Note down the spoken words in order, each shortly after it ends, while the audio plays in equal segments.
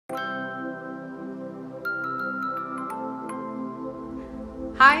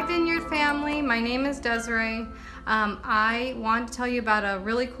Hi Vineyard family, my name is Desiree. I want to tell you about a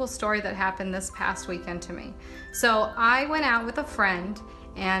really cool story that happened this past weekend to me. So I went out with a friend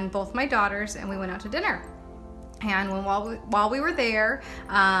and both my daughters, and we went out to dinner. And while we were there,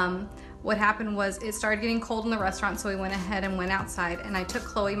 what happened was it started getting cold in the restaurant, so we went ahead and went outside, and I took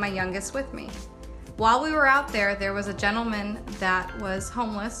Chloe, my youngest, with me. While we were out there was a gentleman that was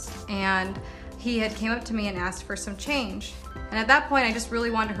homeless, and he had came up to me and asked for some change. And at that point, I just really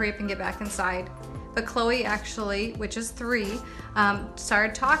wanted to hurry up and get back inside. But Chloe actually, which is 3,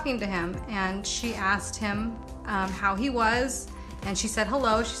 started talking to him, and she asked him how he was, and she said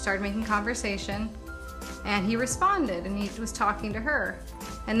hello. She started making conversation, and he responded, and he was talking to her.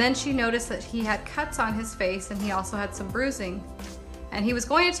 And then she noticed that he had cuts on his face, and he also had some bruising. And he was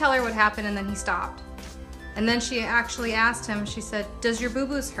going to tell her what happened, and then he stopped. And then she actually asked him, she said, "Does your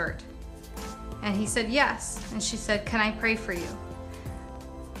boo-boos hurt?" And he said yes. And she said, "Can I pray for you?"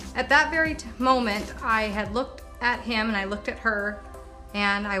 At that very moment, I had looked at him and I looked at her,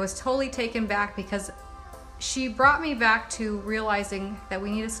 and I was totally taken back because she brought me back to realizing that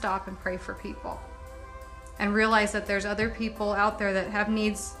we need to stop and pray for people and realize that there's other people out there that have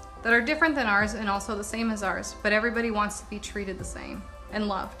needs that are different than ours and also the same as ours, but everybody wants to be treated the same and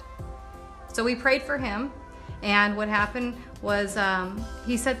loved. So we prayed for him, and what happened was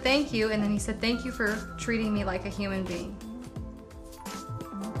he said thank you, and then he said thank you for treating me like a human being.